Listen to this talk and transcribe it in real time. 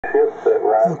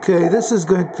Okay, this is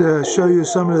going to show you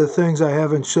some of the things I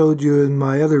haven't showed you in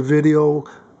my other video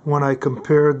when I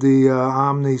compared the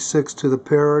Omni 6 to the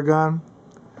Paragon.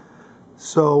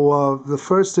 So the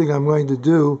first thing I'm going to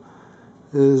do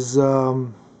is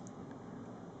go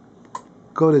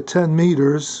to 10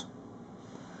 meters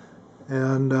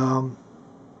and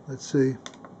let's see.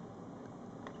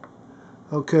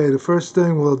 Okay, the first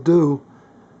thing we'll do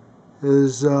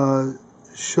is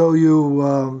show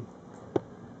you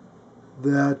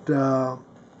that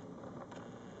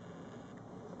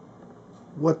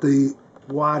what the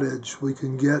wattage we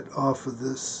can get off of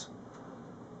this,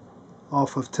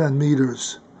 off of 10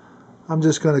 meters. I'm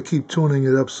just going to keep tuning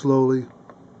it up slowly.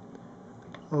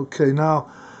 Okay,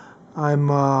 now I'm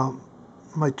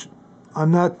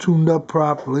not tuned up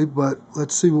properly, but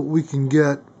let's see what we can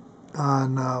get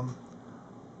on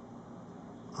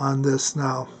this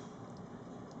now.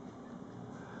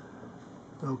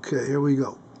 Okay, here we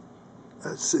go.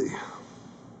 Let's see.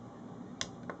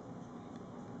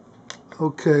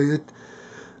 Okay,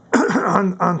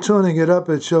 on tuning it up,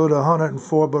 it showed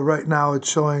 104, but right now it's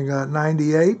showing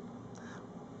 98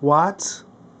 watts.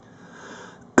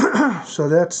 So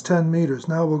that's 10 meters.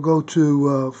 Now we'll go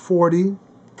to 40,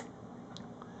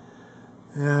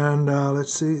 and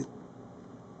let's see,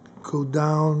 go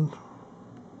down.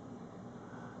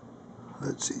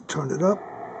 Let's see, turn it up.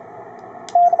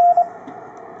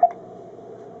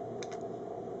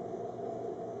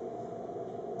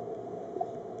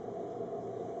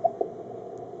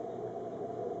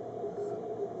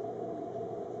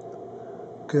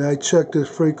 Okay, I checked this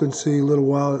frequency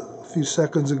a few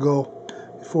seconds ago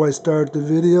before I started the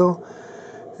video,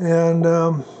 and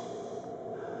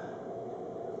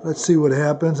let's see what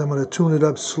happens. I'm going to tune it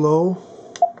up slow.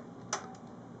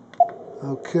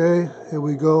 Okay, here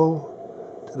we go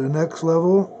to the next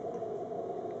level.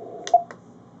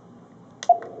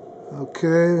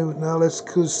 Okay, now let's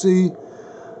go see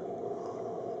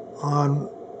on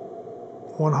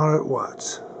 100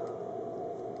 watts.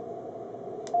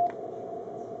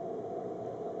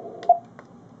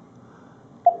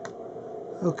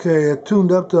 Okay, it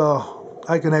tuned up to,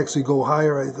 I can actually go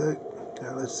higher, I think.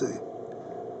 Yeah, let's see.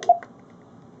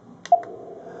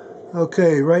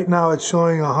 Okay, right now it's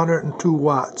showing 102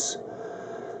 watts.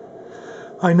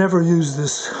 I never use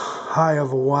this high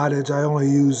of a wattage. I only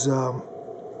use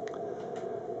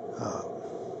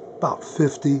about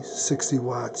 50, 60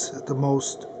 watts at the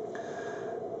most.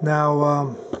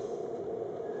 Now,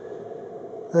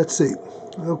 let's see.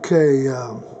 Okay,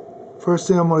 first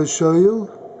thing I'm going to show you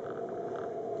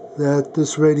that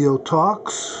this radio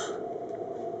talks.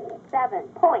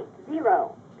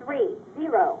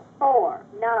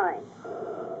 7.03049.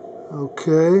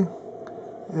 Okay,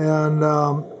 and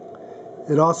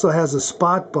it also has a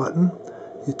spot button.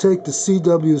 You take the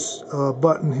CW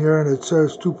button here, and it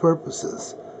serves two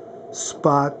purposes: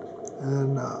 spot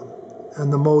and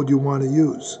the mode you want to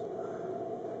use.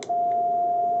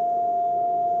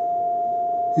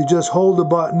 You just hold the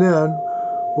button in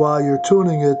while you're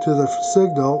tuning it to the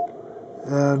signal,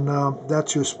 and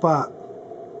that's your spot.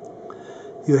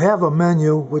 You have a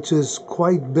menu which is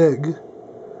quite big.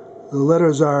 The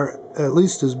letters are at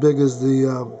least as big as the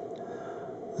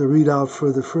readout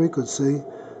for the frequency.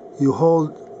 You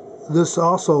hold this,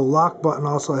 also lock button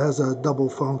also has a double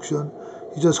function.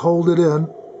 You just hold it in,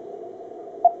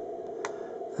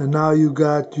 and now you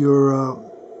got your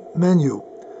menu.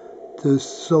 To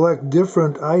select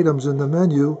different items in the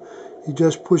menu, you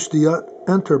just push the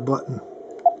enter button,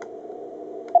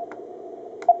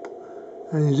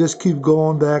 and you just keep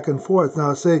going back and forth.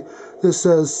 Now say this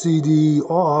says CD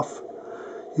off,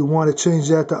 you want to change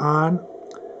that to on,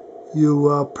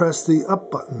 you press the up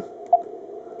button.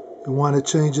 You want to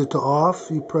change it to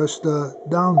off, you press the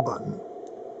down button.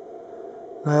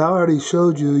 Now I already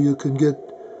showed you you can get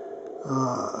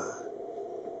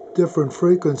different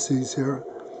frequencies here.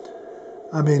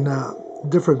 I mean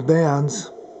different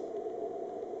bands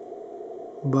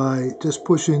by just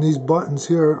pushing these buttons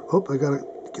here. Oh, I gotta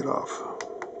get off.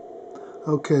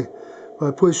 Okay,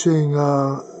 by pushing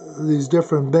these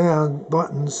different band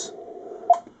buttons,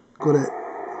 go to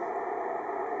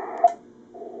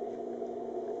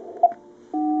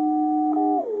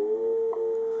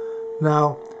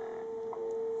now.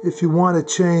 If you want to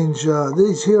change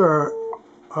these here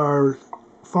are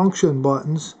function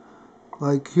buttons.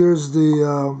 Like here's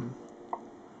the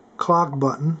clock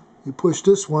button. You push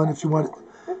this one if you want to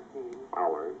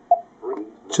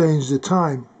change the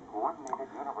time.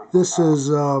 This is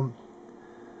all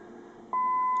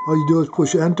you do is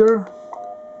push enter.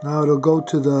 Now it'll go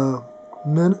to the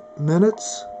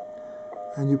minutes,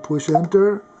 and you push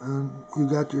enter, and you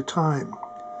got your time.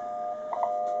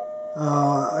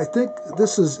 I think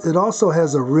this is, it also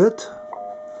has a RIT.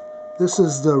 This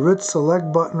is the RIT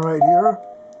select button right here.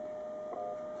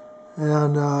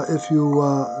 And if you,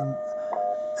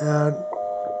 and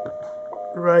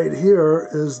right here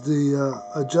is the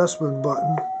adjustment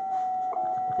button.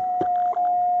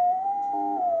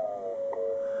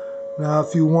 Now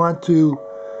if you want to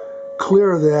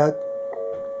clear that,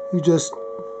 you just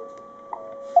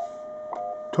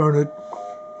turn it,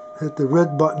 hit the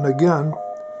red button again.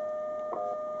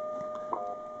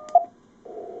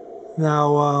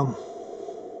 Now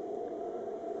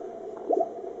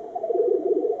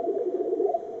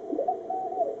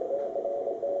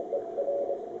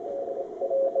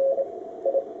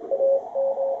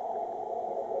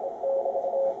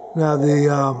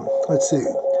let's see,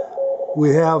 we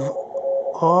have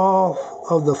all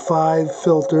of the 5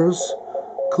 filters,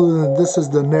 including this is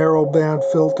the narrow band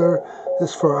filter. This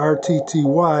is for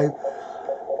RTTY,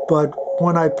 but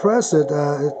when I press it,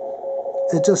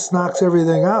 it just knocks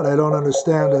everything out. I don't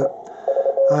understand it.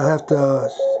 I have to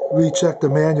recheck the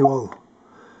manual,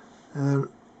 and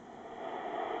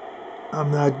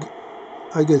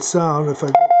I get sound if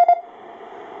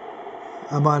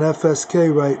I'm on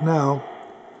FSK right now,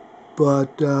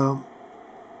 but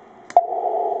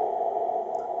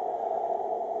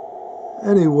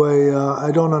anyway,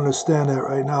 I don't understand that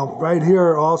right now. Right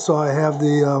here also I have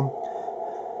the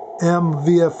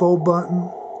MVFO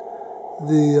button.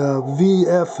 The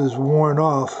VF is worn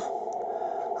off.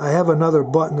 I have another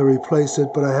button to replace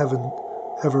it, but I haven't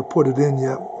ever put it in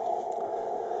yet.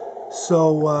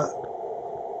 So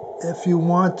if you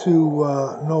want to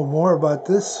know more about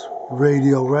this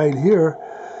radio right here,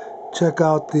 check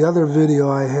out the other video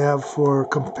I have for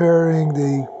comparing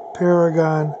the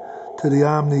Paragon to the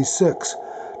Omni 6.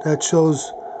 That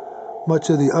shows much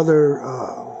of the other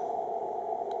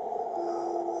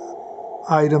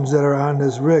items that are on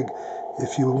this rig.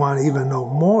 If you want to even know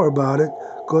more about it,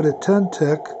 go to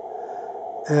TEC,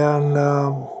 and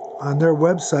on their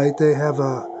website they have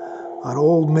an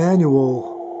old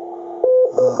manual.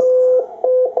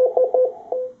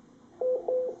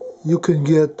 You can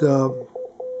get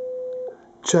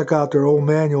check out their old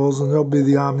manuals, and there'll be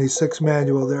the Omni 6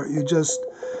 manual there. You just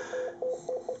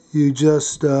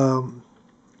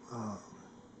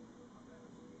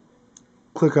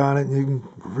click on it and you can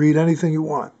read anything you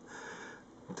want.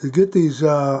 To get these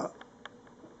right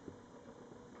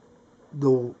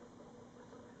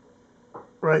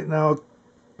now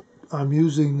I'm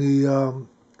using the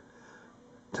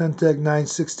TEC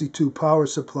 962 power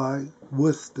supply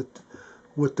with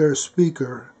their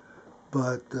speaker,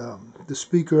 but the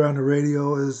speaker on the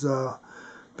radio is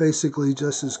basically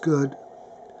just as good.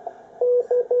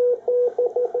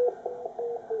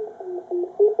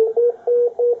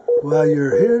 While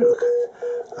you're here,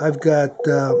 I've got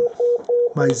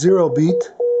my 0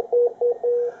 beat.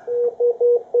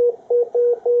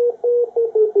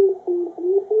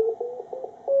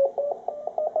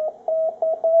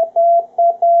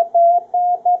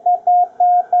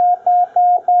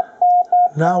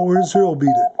 Now we're 0 beat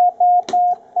it.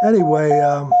 Anyway,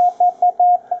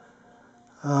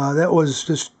 that was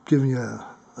just giving you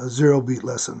a 0 beat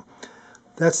lesson.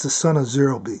 That's the son of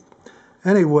 0 beat.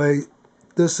 Anyway,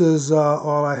 this is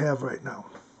all I have right now.